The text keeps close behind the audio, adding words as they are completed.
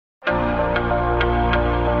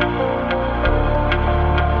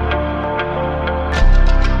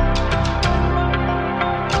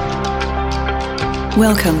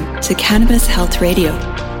Welcome to Cannabis Health Radio,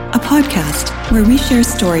 a podcast where we share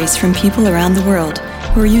stories from people around the world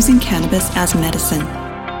who are using cannabis as medicine.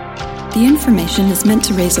 The information is meant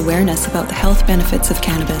to raise awareness about the health benefits of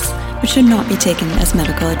cannabis, but should not be taken as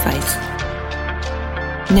medical advice.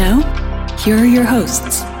 Now, here are your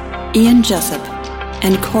hosts, Ian Jessup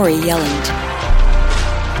and Corey Yelland.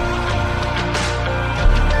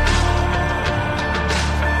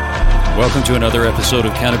 Welcome to another episode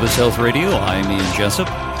of Cannabis Health Radio. I'm Ian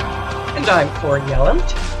Jessup. And I'm Corey Yelland.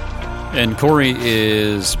 And Corey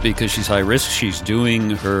is, because she's high risk, she's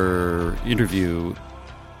doing her interview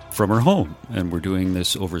from her home, and we're doing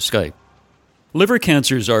this over Skype. Liver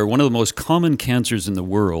cancers are one of the most common cancers in the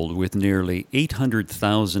world, with nearly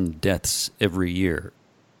 800,000 deaths every year.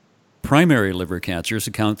 Primary liver cancers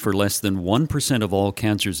account for less than 1% of all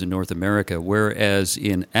cancers in North America, whereas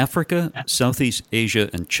in Africa, Southeast Asia,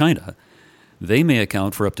 and China, they may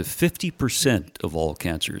account for up to 50% of all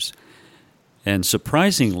cancers. And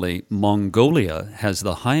surprisingly, Mongolia has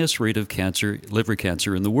the highest rate of liver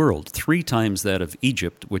cancer in the world, 3 times that of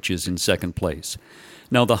Egypt, which is in second place.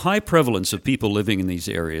 Now, the high prevalence of people living in these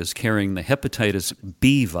areas carrying the hepatitis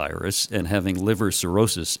B virus and having liver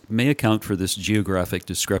cirrhosis may account for this geographic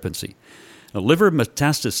discrepancy. Now, liver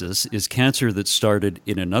metastasis is cancer that started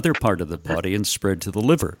in another part of the body and spread to the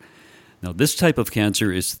liver. Now, this type of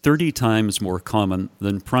cancer is 30 times more common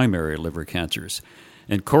than primary liver cancers.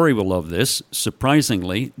 And Corey will love this.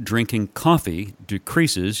 Surprisingly, drinking coffee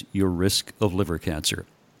decreases your risk of liver cancer.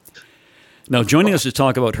 Now, joining us to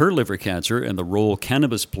talk about her liver cancer and the role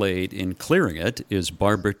cannabis played in clearing it is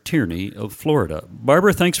Barbara Tierney of Florida.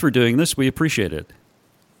 Barbara, thanks for doing this. We appreciate it.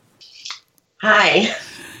 Hi.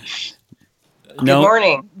 Now, good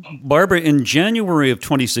morning. Barbara, in January of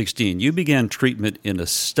 2016, you began treatment in a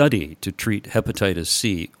study to treat hepatitis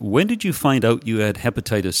C. When did you find out you had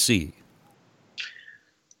hepatitis C?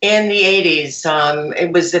 In the 80s,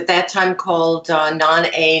 it was at that time called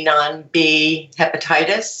non-A, non-B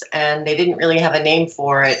hepatitis, and they didn't really have a name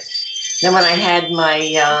for it. Then when I had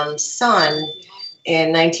my son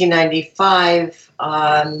in 1995,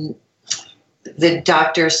 the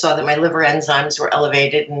doctor saw that my liver enzymes were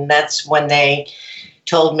elevated, and that's when they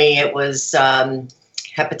told me it was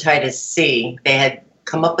hepatitis C. They had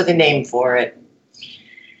come up with a name for it.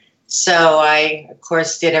 So I, of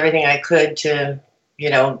course, did everything I could to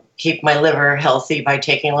keep my liver healthy by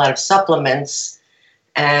taking a lot of supplements,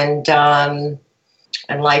 and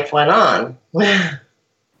life went on.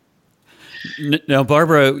 Now,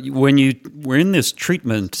 Barbara, when you were in this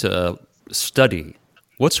treatment study,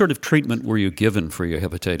 what sort of treatment were you given for your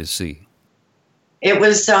hepatitis C? It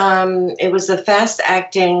was a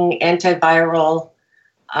fast-acting antiviral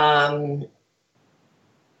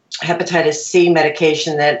hepatitis C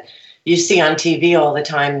medication that you see on TV all the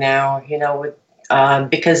time now.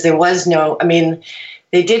 Because there was no,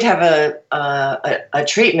 they did have a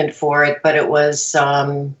treatment for it, but it was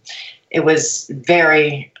a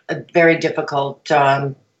very difficult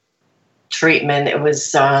treatment. It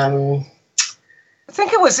was, I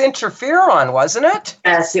think it was interferon, wasn't it?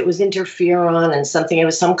 Yes, it was interferon and something. It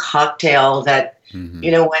was some cocktail that,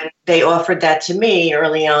 when they offered that to me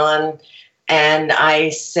early on, and I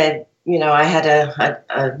said, I had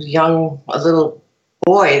a little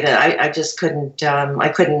boy that I just couldn't, I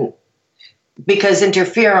couldn't, because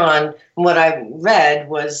interferon, what I read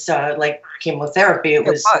was like chemotherapy. It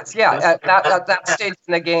was, yeah. At that stage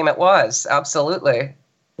in the game, it was, absolutely.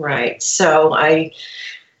 Right. So I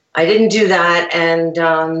didn't do that. And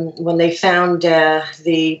when they found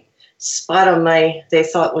the spot on they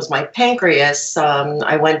thought was my pancreas,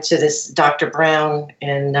 I went to this Dr. Brown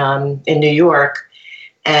in New York,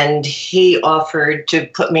 and he offered to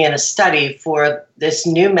put me in a study for this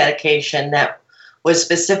new medication that was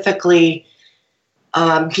specifically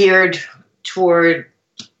geared toward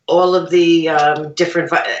all of the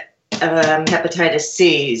different hepatitis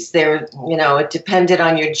C's. There, it depended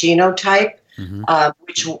on your genotype,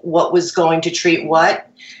 what was going to treat what.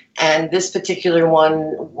 And this particular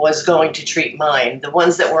one was going to treat mine. The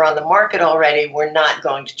ones that were on the market already were not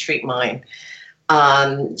going to treat mine.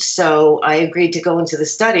 So I agreed to go into the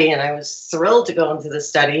study, and I was thrilled to go into the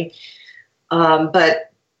study. And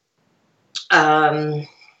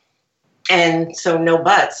so no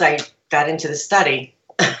buts, I got into the study.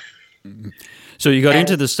 So you got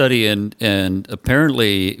into the study, and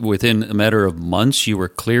apparently within a matter of months, you were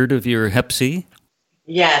cleared of your hep C?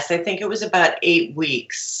 Yes, I think it was about 8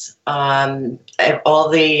 weeks. All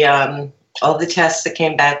the tests that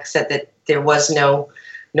came back said that there was no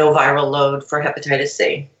viral load for hepatitis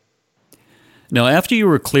C. Now, after you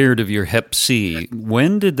were cleared of your hep C,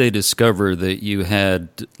 when did they discover that you had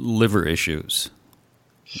liver issues?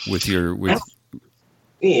 with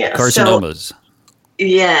Yeah. carcinomas?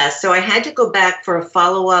 So I had to go back for a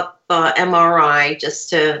follow-up MRI just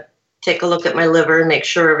to take a look at my liver and make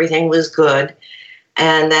sure everything was good.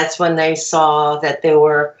 And that's when they saw that there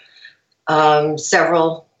were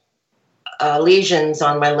several lesions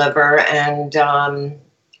on my liver, and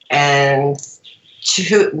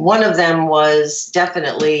one of them was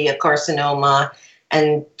definitely a carcinoma,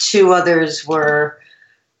 and two others were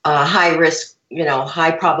high risk,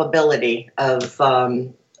 high probability of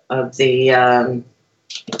the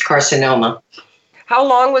carcinoma. How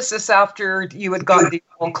long was this after you had gotten the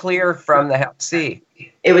all clear from the Hep C?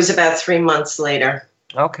 It was about 3 months later.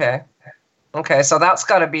 Okay, so that's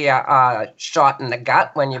got to be a shot in the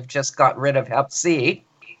gut when you've just got rid of Hep C.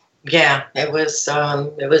 Yeah, it was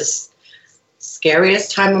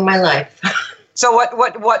scariest time of my life. So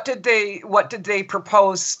what did they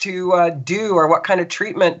propose to do, or what kind of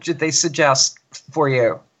treatment did they suggest for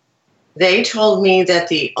you? They told me that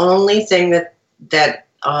the only thing that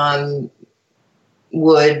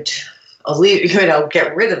would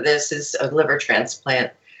get rid of this is a liver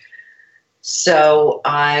transplant. So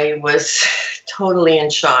I was totally in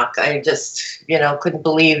shock. I just couldn't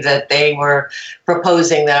believe that they were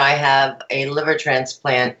proposing that I have a liver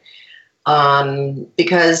transplant,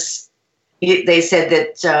 because they said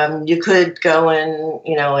that you could go and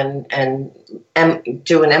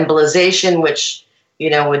do an embolization, which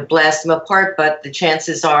would blast them apart. But the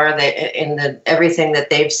chances are that in everything that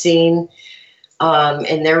they've seen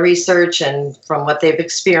in their research and from what they've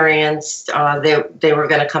experienced, they were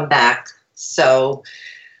going to come back. So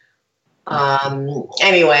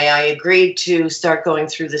anyway, I agreed to start going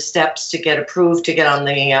through the steps to get approved to get on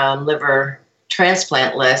the liver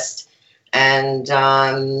transplant list. And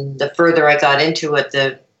the further I got into it,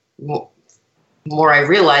 the more I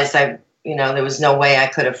realized there was no way I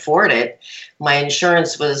could afford it. My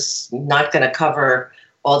insurance was not going to cover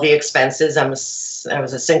all the expenses. I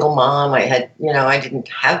was a single mom. I had, I didn't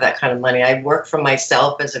have that kind of money. I worked for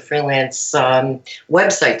myself as a freelance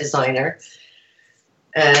website designer.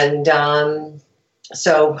 And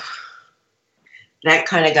so that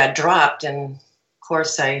kind of got dropped. And of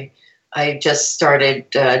course, I just started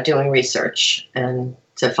doing research and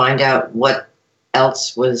to find out what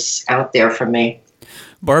else was out there for me.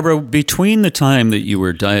 Barbara, between the time that you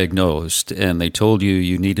were diagnosed and they told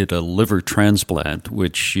you needed a liver transplant,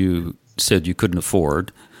 which you said you couldn't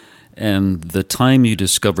afford, and the time you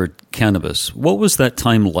discovered cannabis, what was that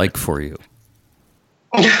time like for you?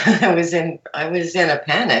 I was in a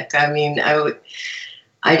panic. I mean,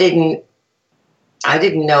 I didn't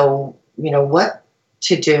know, what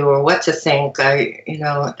to do or what to think.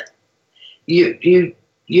 You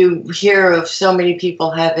hear of so many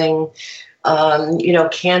people having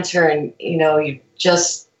cancer, and you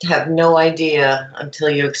just have no idea until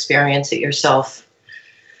you experience it yourself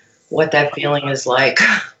what that feeling is like.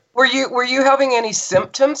 Were you having any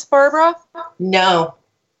symptoms, Barbara? No.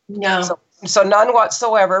 So none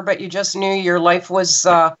whatsoever, but you just knew your life was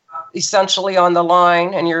essentially on the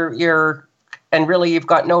line, and and really you've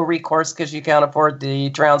got no recourse because you can't afford the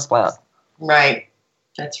transplant. Right.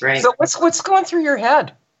 That's right. So what's going through your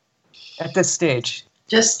head at this stage?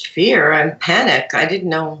 Just fear and panic. I didn't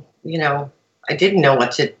know, I didn't know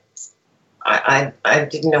what to, I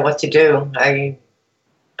didn't know what to do. I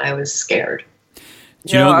was scared.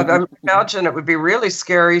 I imagine it would be really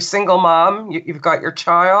scary. Single mom, you've got your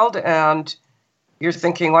child, and you're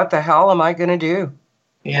thinking, what the hell am I going to do?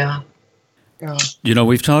 Yeah.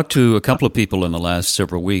 We've talked to a couple of people in the last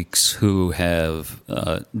several weeks who have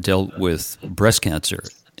dealt with breast cancer.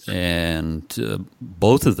 And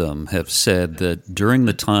both of them have said that during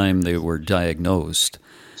the time they were diagnosed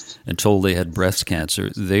and told they had breast cancer,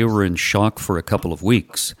 they were in shock for a couple of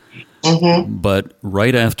weeks. Mm-hmm. But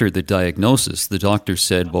right after the diagnosis, the doctor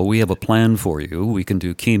said, well, we have a plan for you. We can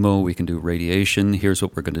do chemo, we can do radiation. Here's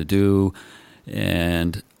what we're going to do.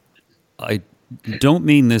 And I don't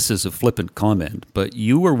mean this as a flippant comment, but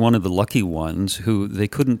you were one of the lucky ones who they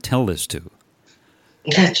couldn't tell this to.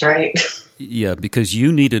 That's right. Yeah, because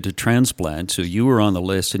you needed a transplant, so you were on the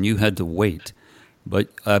list and you had to wait. But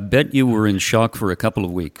I bet you were in shock for a couple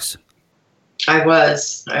of weeks. I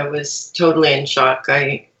was totally in shock.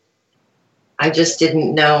 I just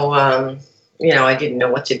didn't know, I didn't know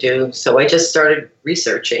what to do. So I just started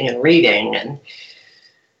researching and reading, and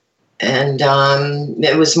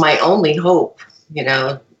it was my only hope,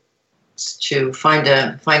 to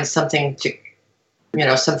find something to,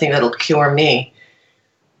 something that'll cure me.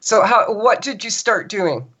 So what did you start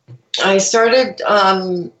doing? I started,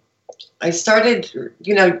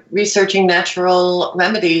 researching natural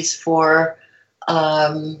remedies for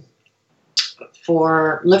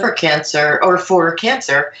for liver cancer or for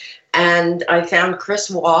cancer. And I found Chris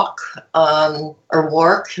Walk, who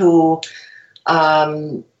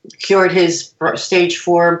cured his stage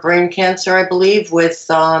 4 brain cancer, I believe, with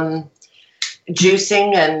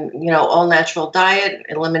juicing and, all natural diet,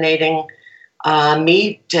 eliminating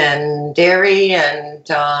meat and dairy and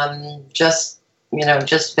just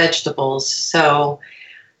vegetables. So,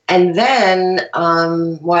 and then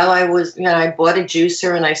while I was, I bought a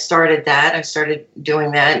juicer and I started that. I started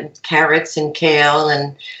doing that, carrots and kale,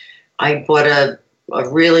 and I bought a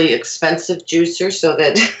really expensive juicer so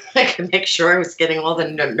that I could make sure I was getting all the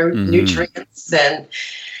nutrients. And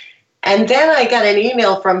then I got an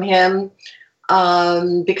email from him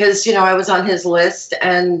because, I was on his list,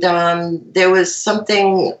 and there was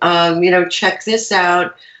something, check this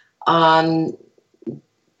out, The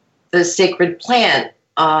Sacred Plant.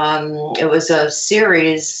 It was a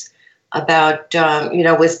series about,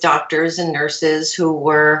 with doctors and nurses who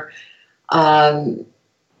were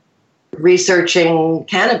researching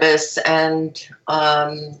cannabis and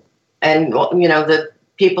the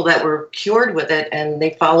people that were cured with it, and they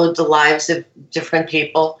followed the lives of different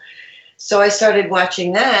people. So I started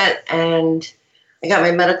watching that, and I got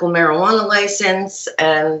my medical marijuana license,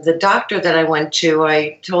 and the doctor that I went to,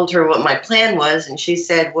 I told her what my plan was, and she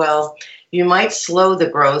said, well, you might slow the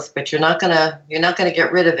growth, but you're not gonna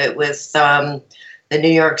get rid of it with the New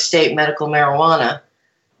York State medical marijuana.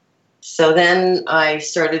 So then I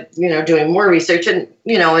started, doing more research, and,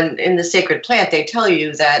 in the Sacred Plant, they tell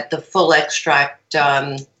you that the full extract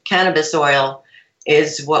cannabis oil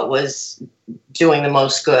is what was doing the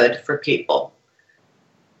most good for people.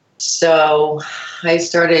 So I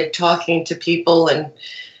started talking to people and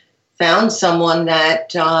found someone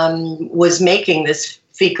that was making this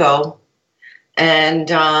FICO, and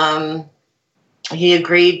he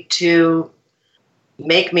agreed to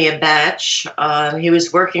make me a batch. He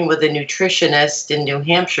was working with a nutritionist in New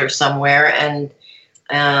Hampshire somewhere, and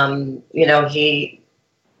he,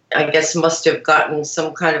 I guess, must have gotten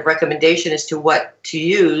some kind of recommendation as to what to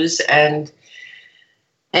use. And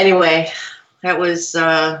anyway, that was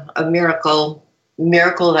a miracle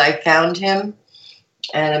that I found him,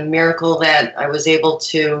 and a miracle that I was able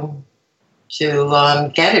to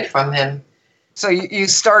get it from him. So you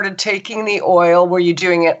started taking the oil. Were you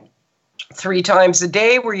doing it 3 times a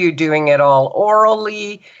day? Were you doing it all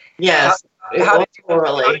orally? Yes,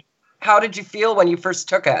 orally. How did you feel when you first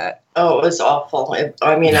took it? Oh, it was awful. I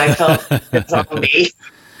felt like a zombie.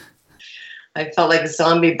 I felt like a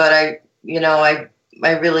zombie, but I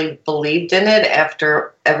really believed in it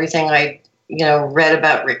after everything I, read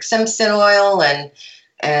about Rick Simpson oil and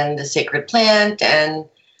the Sacred Plant, and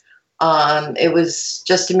it was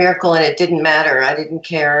just a miracle, and it didn't matter. I didn't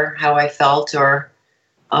care how I felt or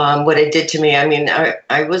what it did to me.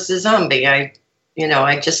 I was a zombie. I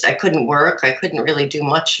couldn't work. I couldn't really do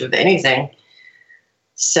much of anything.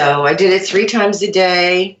 So I did it 3 times a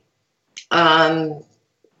day.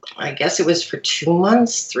 I guess it was for 2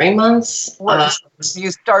 months, 3 months.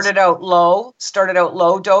 You started out low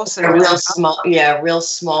dose, and real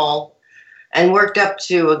small, and worked up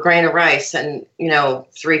to a grain of rice, and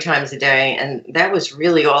 3 times a day, and that was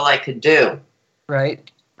really all I could do.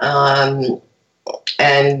 Right.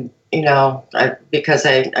 And because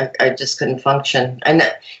I just couldn't function. And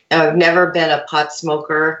I've never been a pot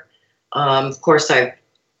smoker. Of course, I've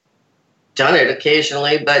done it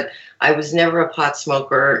occasionally, but I was never a pot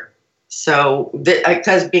smoker. So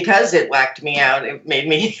because it whacked me out, it made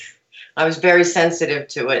me. I was very sensitive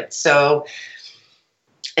to it. So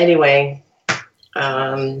anyway,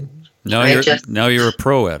 now you're a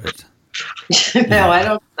pro at it. No, I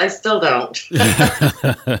don't. I still don't.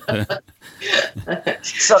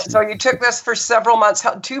 So you took this for several months.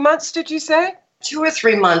 2 months, did you say? 2 or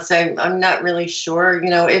 3 months. I'm not really sure.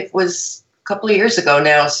 It was a couple of years ago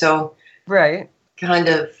now, so right. Kind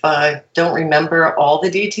of don't remember all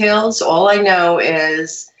the details. All I know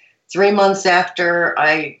is 3 months after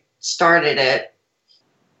I started it,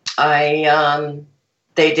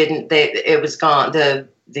 it was gone. The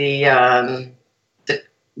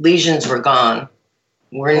lesions were gone.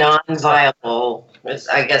 Were non-viable.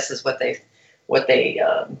 I guess is what they put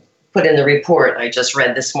in the report I just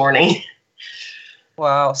read this morning.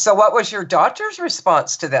 Wow. So what was your doctor's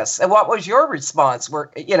response to this? And what was your response?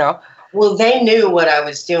 Well, they knew what I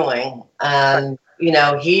was doing. The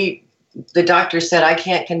doctor said, I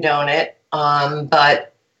can't condone it,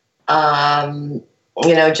 but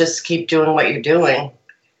just keep doing what you're doing.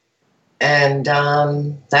 And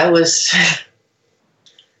that was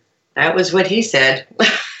what he said.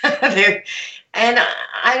 And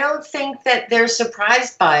I don't think that they're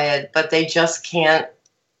surprised by it, but they just can't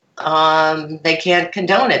they can't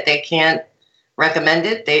condone it. They can't recommend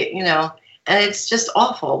it. And it's just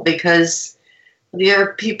awful because there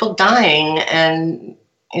are people dying, and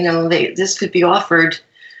this could be offered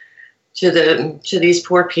to these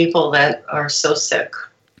poor people that are so sick.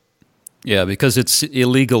 Yeah, because it's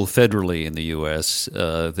illegal federally in the U.S.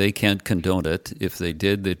 They can't condone it. If they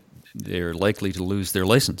did, they're likely to lose their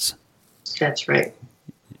license. That's right.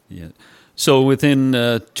 Yeah. So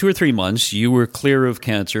within 2 or 3 months, you were clear of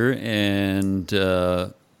cancer, and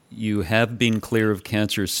you have been clear of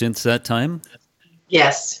cancer since that time?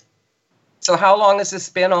 Yes. So how long has this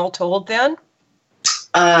been all told then?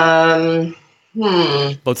 About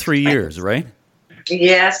 3 years, right?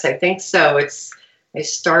 Yes, I think so. I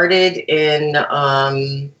started in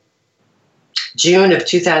June of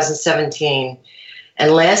 2017.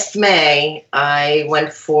 And last May, I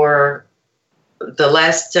went for the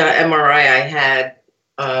last MRI I had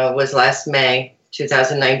was last May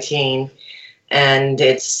 2019. And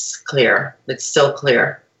it's clear. It's still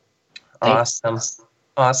clear. Awesome.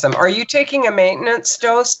 Awesome. Are you taking a maintenance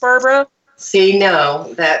dose, Barbara? See,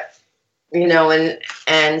 no,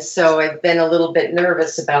 and so I've been a little bit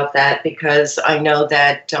nervous about that because I know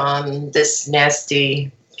that this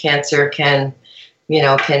nasty cancer can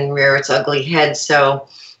rear its ugly head. So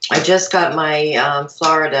I just got my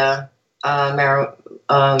Florida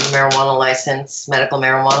marijuana license, medical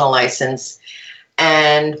marijuana license.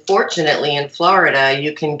 And fortunately in Florida,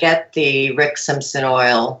 you can get the Rick Simpson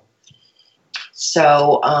oil.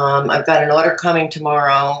 So I've got an order coming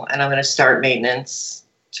tomorrow, and I'm going to start maintenance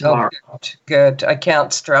tomorrow. Oh, good. I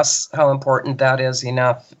can't stress how important that is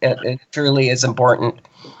enough. It truly is important.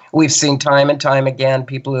 We've seen time and time again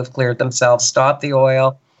people who have cleared themselves stop the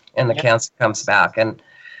oil, and the cancer comes back. And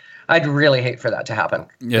I'd really hate for that to happen.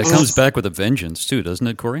 Yeah, it comes back with a vengeance too, doesn't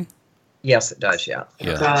it, Corey? Yes, it does, yeah.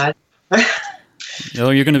 Oh, God. No,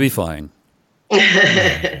 you're going to be fine.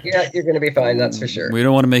 Yeah, you're going to be fine, that's for sure. We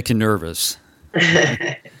don't want to make you nervous.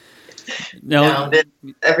 No,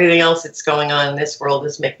 everything else that's going on in this world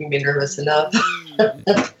is making me nervous enough.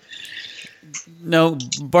 Now,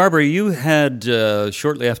 Barbara, you had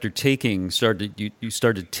shortly after you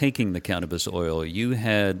started taking the cannabis oil. You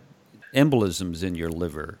had embolisms in your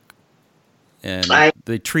liver, and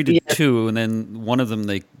they treated two, and then one of them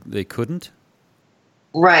they couldn't.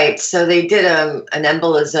 Right. So they did an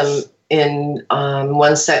embolism in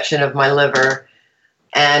one section of my liver.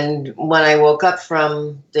 And when I woke up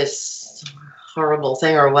from this horrible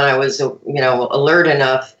thing, or when I was, alert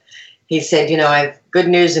enough, he said, I have good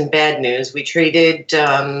news and bad news. We treated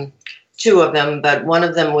two of them, but one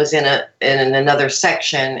of them was in another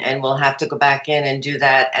section, and we'll have to go back in and do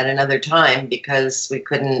that at another time because we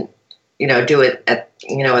couldn't, do it at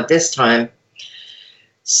this time.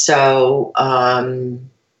 So,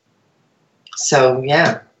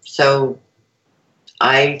 So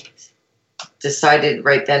I decided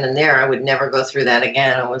right then and there I would never go through that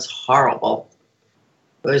again. It was horrible.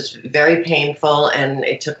 It was very painful, and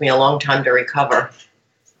it took me a long time to recover.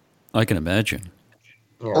 I can imagine.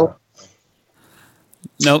 Yeah.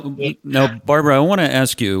 Now, Barbara, I want to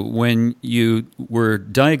ask you, when you were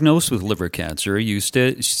diagnosed with liver cancer, you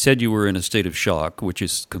said you were in a state of shock, which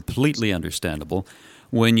is completely understandable.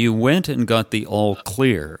 When you went and got the all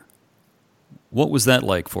clear, what was that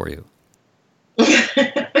like for you?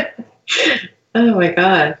 Oh my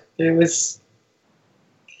God. I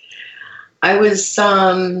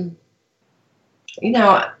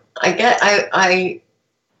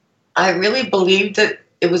really believed that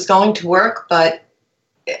it was going to work, but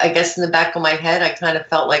I guess in the back of my head, I kind of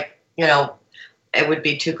felt like, it would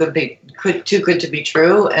be too good to be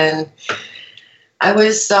true. And I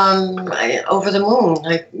was over the moon.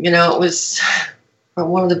 It was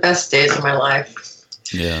one of the best days of my life.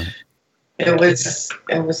 Yeah. It was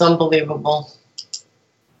unbelievable.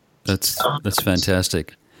 That's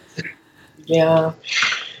fantastic. Yeah.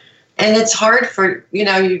 And it's hard for,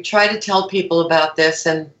 you try to tell people about this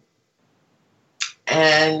and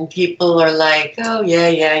people are like, oh,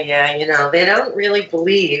 yeah. They don't really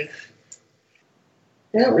believe,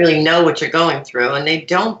 they don't really know what you're going through, and they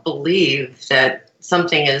don't believe that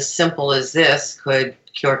something as simple as this could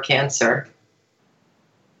cure cancer.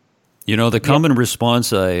 The common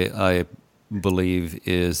response, I believe,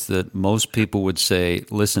 is that most people would say,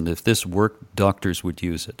 listen, if this worked, doctors would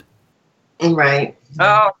use it. Right.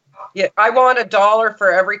 Oh, yeah. I want $1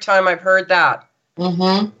 for every time I've heard that.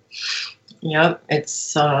 Mm-hmm. Yep.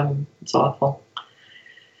 It's awful.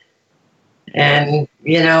 And,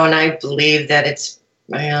 and I believe that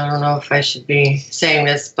I don't know if I should be saying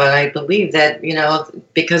this, but I believe that,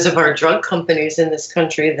 because of our drug companies in this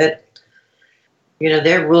country, that,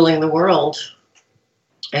 they're ruling the world.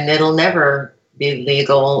 and it'll never be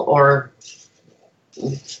legal. Or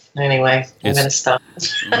anyway, I'm going to stop.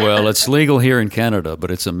 Well, it's legal here in Canada, but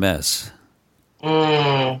it's a mess.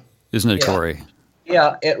 Mm. Isn't it, Corey?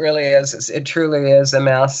 Yeah, it really is. It truly is a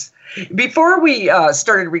mess. Before we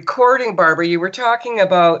started recording, Barbara, you were talking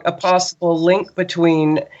about a possible link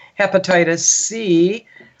between hepatitis C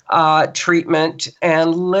treatment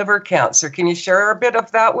and liver cancer. Can you share a bit of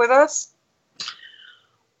that with us?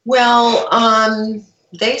 Well,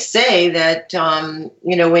 they say that,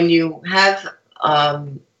 when you have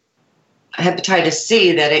hepatitis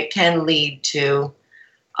C, that it can lead to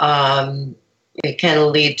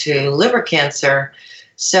liver cancer.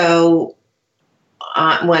 So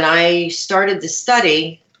when I started the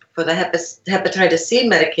study for the hepatitis C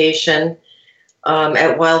medication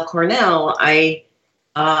at Weill Cornell,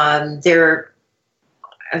 there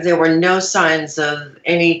were no signs of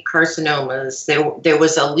any carcinomas. There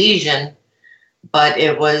was a lesion, but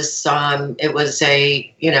it was non-viable.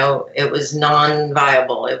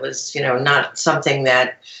 It was not something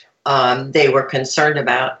that they were concerned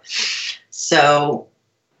about. So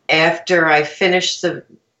after I finished the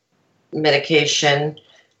medication,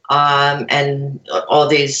 and all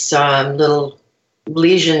these little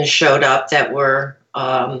lesions showed up that were,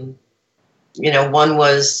 one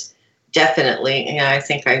was definitely, I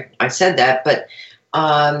think I said that, but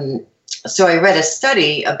so I read a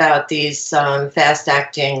study about these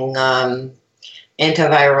fast-acting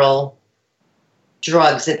antiviral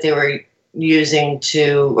drugs that they were using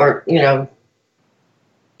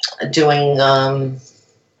doing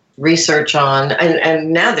research on,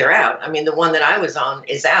 and now they're out. I mean, the one that I was on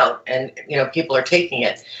is out, and people are taking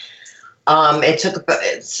it.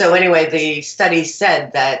 So anyway, the study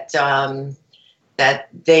said that that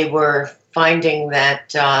they were finding that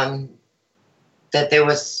that there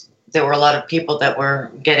were a lot of people that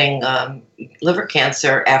were getting liver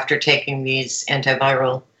cancer after taking these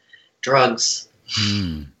antiviral drugs.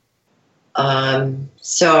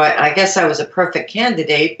 So I guess I was a perfect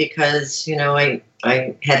candidate because,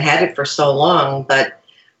 I had it for so long, but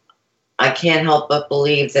I can't help but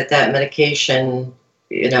believe that medication,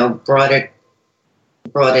 brought it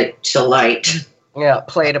to light. Yeah,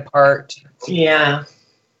 played a part. Yeah.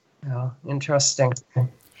 Oh, interesting.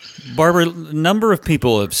 Barbara, a number of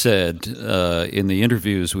people have said in the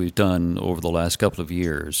interviews we've done over the last couple of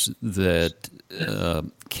years that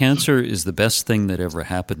cancer is the best thing that ever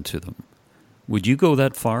happened to them. Would you go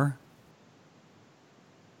that far?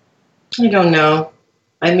 I don't know.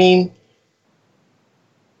 I mean,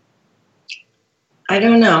 I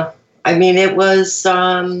don't know. I mean, it was,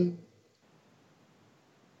 I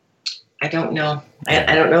don't know.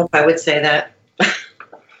 I don't know if I would say that.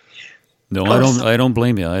 No, I don't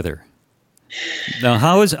blame you either. Now,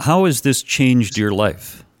 how has this changed your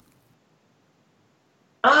life?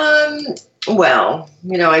 Well,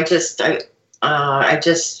 I just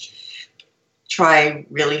try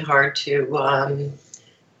really hard to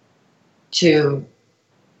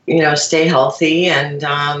stay healthy and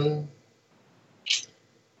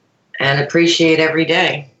appreciate every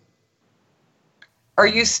day. Are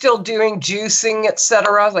you still doing juicing,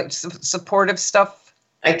 etc., like supportive stuff?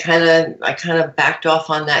 I kind of backed off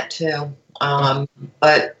on that too.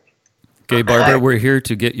 But okay, Barbara, we're here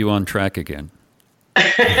to get you on track again.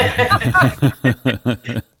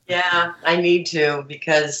 Yeah, I need to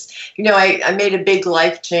because I made a big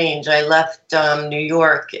life change. I left New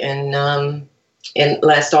York in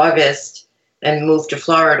last August and moved to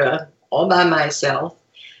Florida all by myself,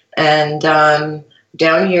 and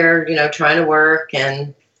down here, trying to work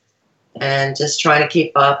and just trying to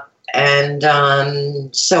keep up. And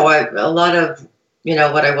so a lot of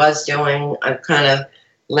what I was doing, I've kind of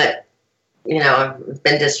I've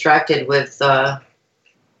been distracted with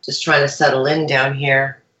just trying to settle in down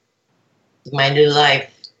here. My new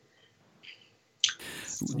life.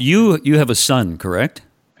 You have a son, correct?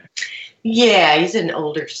 Yeah, he's an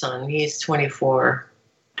older son. He's 24.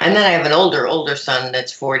 And then I have an older son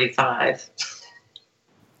that's 45.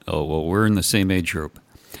 Oh, well, we're in the same age group.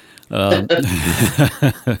 Yeah.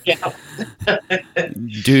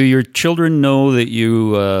 Do your children know that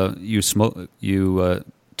you smoke? You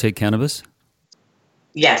take cannabis?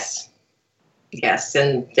 Yes,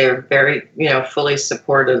 and they're very fully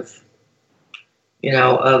supportive.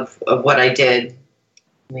 Of what I did.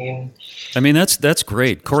 I mean that's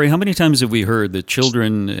great, Corey. How many times have we heard that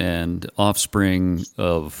children and offspring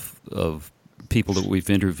of people that we've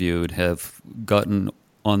interviewed have gotten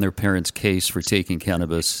on their parents' case for taking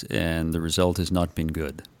cannabis, and the result has not been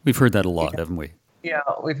good? We've heard that a lot, haven't we? Yeah,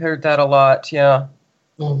 we've heard that a lot. Yeah.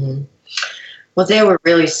 Mm-hmm. Well, they were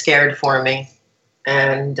really scared for me,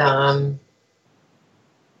 and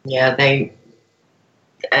Yeah,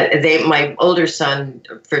 my older son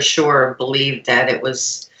for sure believed that it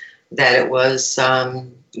was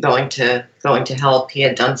going to help. He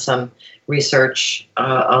had done some research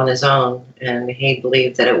on his own, and he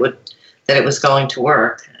believed that it was going to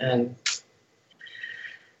work, and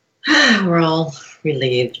we're all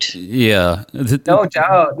relieved. Yeah. No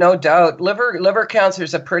doubt. Liver cancer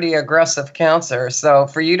is a pretty aggressive cancer. So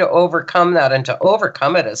for you to overcome that and to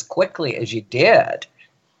overcome it as quickly as you did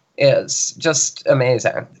is just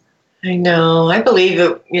amazing. I know. I believe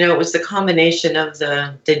it. It was the combination of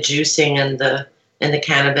the juicing and the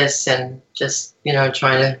cannabis, and just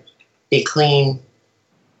trying to be clean.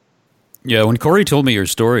 Yeah, when Corey told me your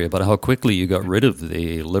story about how quickly you got rid of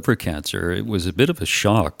the liver cancer, it was a bit of a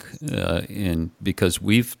shock, because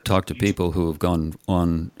we've talked to people who have gone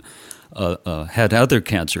on, had other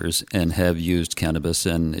cancers and have used cannabis,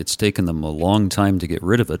 and it's taken them a long time to get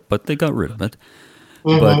rid of it, but they got rid of it.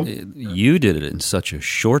 Mm-hmm. But you did it in such a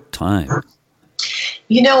short time.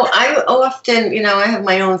 I often, I have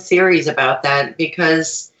my own theories about that,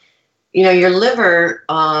 because, your liver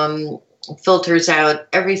filters out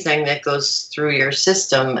everything that goes through your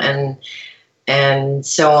system, and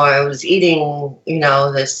so I was eating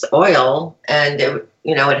this oil, and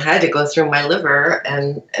it had to go through my liver,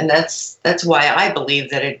 and that's why I believe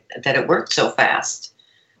that it worked so fast.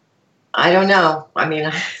 I don't know. I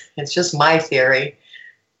mean, it's just my theory.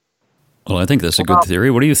 Well, I think that's a good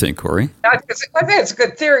theory. What do you think, Corey? I think it's a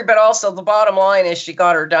good theory, but also the bottom line is she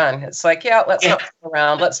got her done. It's like, let's not fool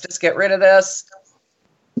around. Let's just get rid of this.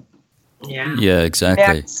 Yeah. Yeah,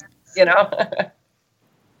 exactly. Next,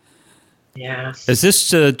 Yeah. Has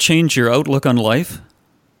this changed your outlook on life?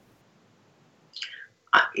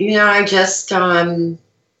 I just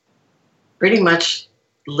pretty much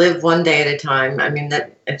live one day at a time. I mean,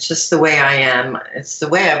 that it's just the way I am. It's the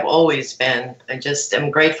way I've always been. I just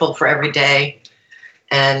am grateful for every day,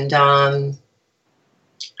 and I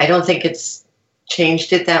don't think it's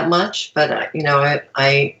changed it that much. But I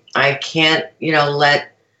can't let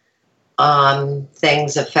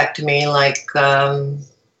things affect me like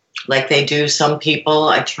they do some people.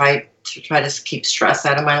 I try to keep stress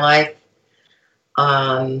out of my life.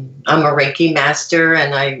 I'm a Reiki master,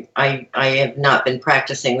 and I have not been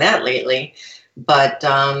practicing that lately, but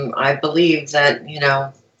I believe that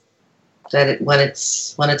when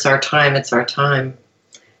it's our time, it's our time,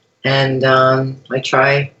 and I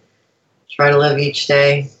try to live each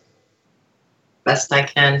day best I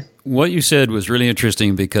can. What you said was really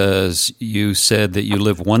interesting, because you said that you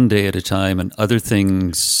live one day at a time, and other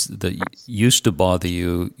things that used to bother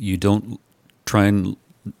you, you don't try and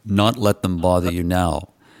not let them bother you now.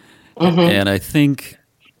 Mm-hmm. And I think,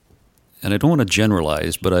 and I don't want to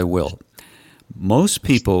generalize, but I will, most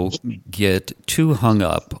people get too hung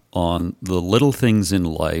up on the little things in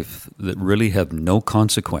life that really have no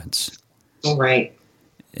consequence. Right.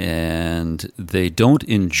 And they don't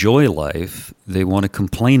enjoy life. They want to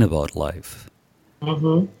complain about life.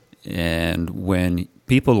 Mm-hmm. And when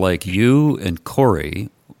people like you and Corey,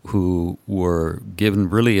 who were given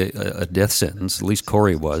really a death sentence, at least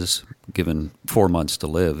Corey was given 4 months to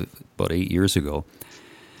live about 8 years ago,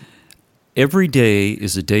 every day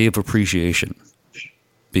is a day of appreciation,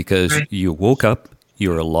 because you woke up,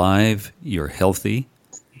 you're alive, you're healthy.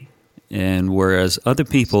 And whereas other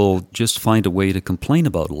people just find a way to complain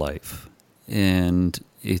about life, and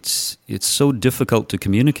it's so difficult to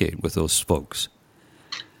communicate with those folks.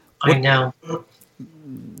 I know.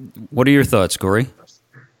 What are your thoughts, Corey?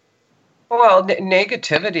 Well,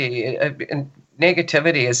 negativity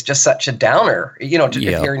is just such a downer, if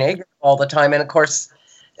you're negative all the time. And of course,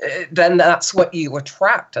 then that's what you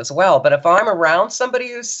attract as well. But if I'm around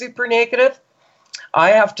somebody who's super negative, I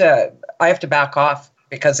have to back off,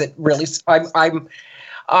 because it really,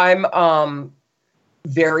 I'm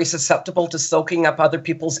very susceptible to soaking up other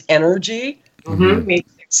people's energy. Mm-hmm.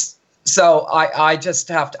 So I just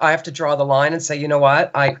have to draw the line and say, you know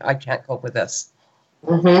what, I can't cope with this.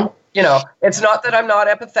 Mm-hmm. It's not that I'm not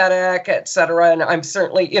empathetic, et cetera. And I'm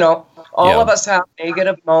certainly, all of us have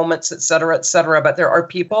negative moments, et cetera, but there are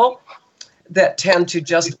people that tend to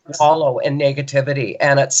just wallow in negativity.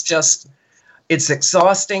 And it's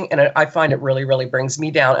exhausting. And I find it really, really brings me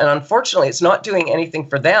down. And unfortunately, it's not doing anything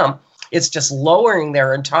for them. It's just lowering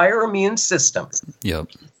their entire immune system. Yep.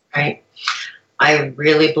 Right. I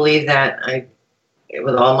really believe that.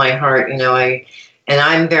 With all my heart, and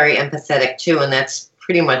I'm very empathetic too. And that's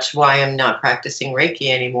pretty much why I'm not practicing Reiki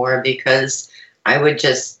anymore, because I would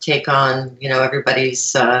just take on,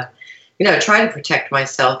 everybody's, try to protect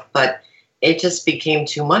myself, but it just became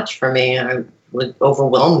too much for me. It would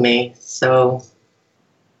overwhelm me. So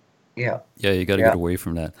Yeah. Yeah, you got to get away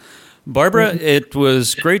from that. Barbara, it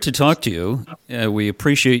was great to talk to you. We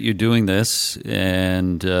appreciate you doing this,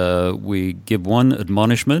 and we give one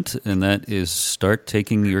admonishment, and that is start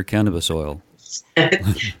taking your cannabis oil.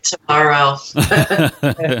 Tomorrow.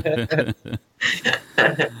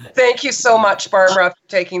 Thank you so much, Barbara, for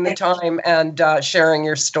taking the time and sharing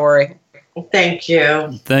your story. Thank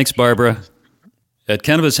you. Thanks, Barbara. At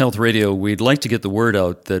Cannabis Health Radio, we'd like to get the word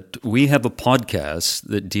out that we have a podcast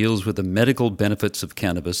that deals with the medical benefits of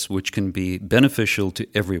cannabis, which can be beneficial to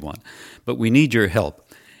everyone. But we need your help.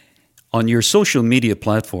 On your social media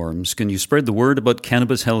platforms, can you spread the word about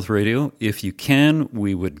Cannabis Health Radio? If you can,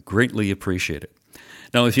 we would greatly appreciate it.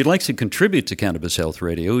 Now, if you'd like to contribute to Cannabis Health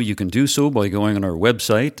Radio, you can do so by going on our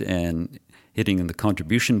website and hitting the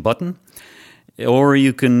contribution button. Or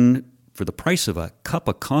you can, for the price of a cup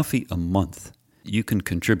of coffee a month, you can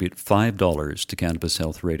contribute $5 to Cannabis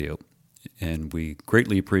Health Radio. And we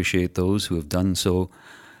greatly appreciate those who have done so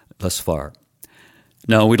thus far.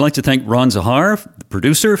 Now, we'd like to thank Ron Zahar, the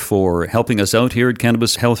producer, for helping us out here at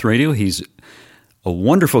Cannabis Health Radio. He's a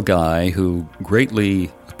wonderful guy who greatly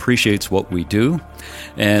appreciates what we do.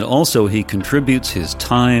 And also, he contributes his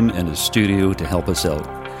time and his studio to help us out.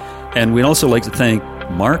 And we'd also like to thank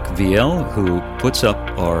Mark VL, who puts up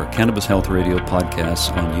our Cannabis Health Radio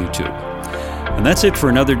podcasts on YouTube. And that's it for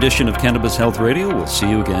another edition of Cannabis Health Radio. We'll see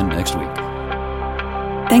you again next week.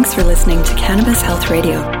 Thanks for listening to Cannabis Health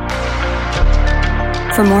Radio.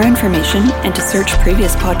 For more information and to search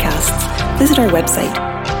previous podcasts, visit our website,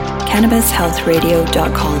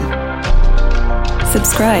 cannabishealthradio.com.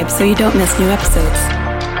 Subscribe so you don't miss new episodes.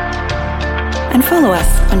 And follow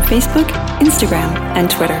us on Facebook, Instagram, and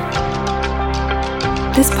Twitter.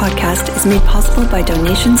 This podcast is made possible by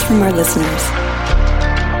donations from our listeners.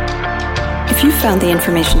 If you found the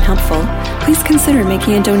information helpful, please consider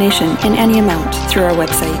making a donation in any amount through our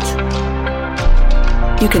website.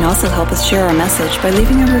 You can also help us share our message by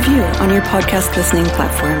leaving a review on your podcast listening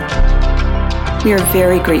platform. We are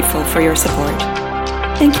very grateful for your support.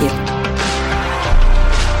 Thank you.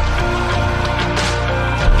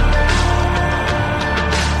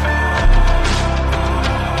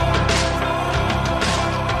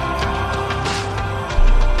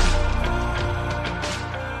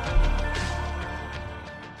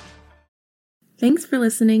 Thanks for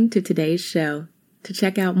listening to today's show. To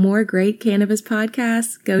check out more great cannabis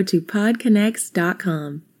podcasts, go to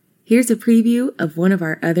podconnects.com. Here's a preview of one of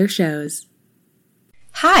our other shows.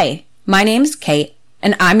 Hi, my name's Kate,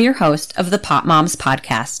 and I'm your host of the Pop Moms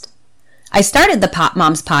Podcast. I started the Pop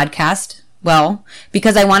Moms Podcast,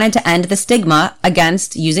 because I wanted to end the stigma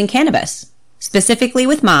against using cannabis, specifically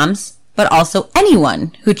with moms, but also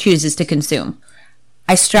anyone who chooses to consume.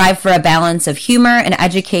 I strive for a balance of humor and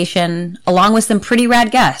education, along with some pretty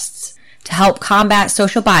rad guests, to help combat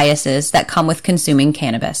social biases that come with consuming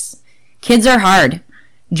cannabis. Kids are hard.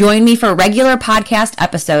 Join me for regular podcast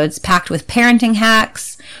episodes packed with parenting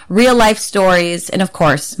hacks, real-life stories, and of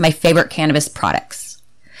course, my favorite cannabis products.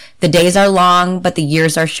 The days are long, but the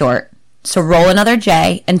years are short. So roll another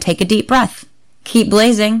J and take a deep breath. Keep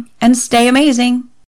blazing and stay amazing.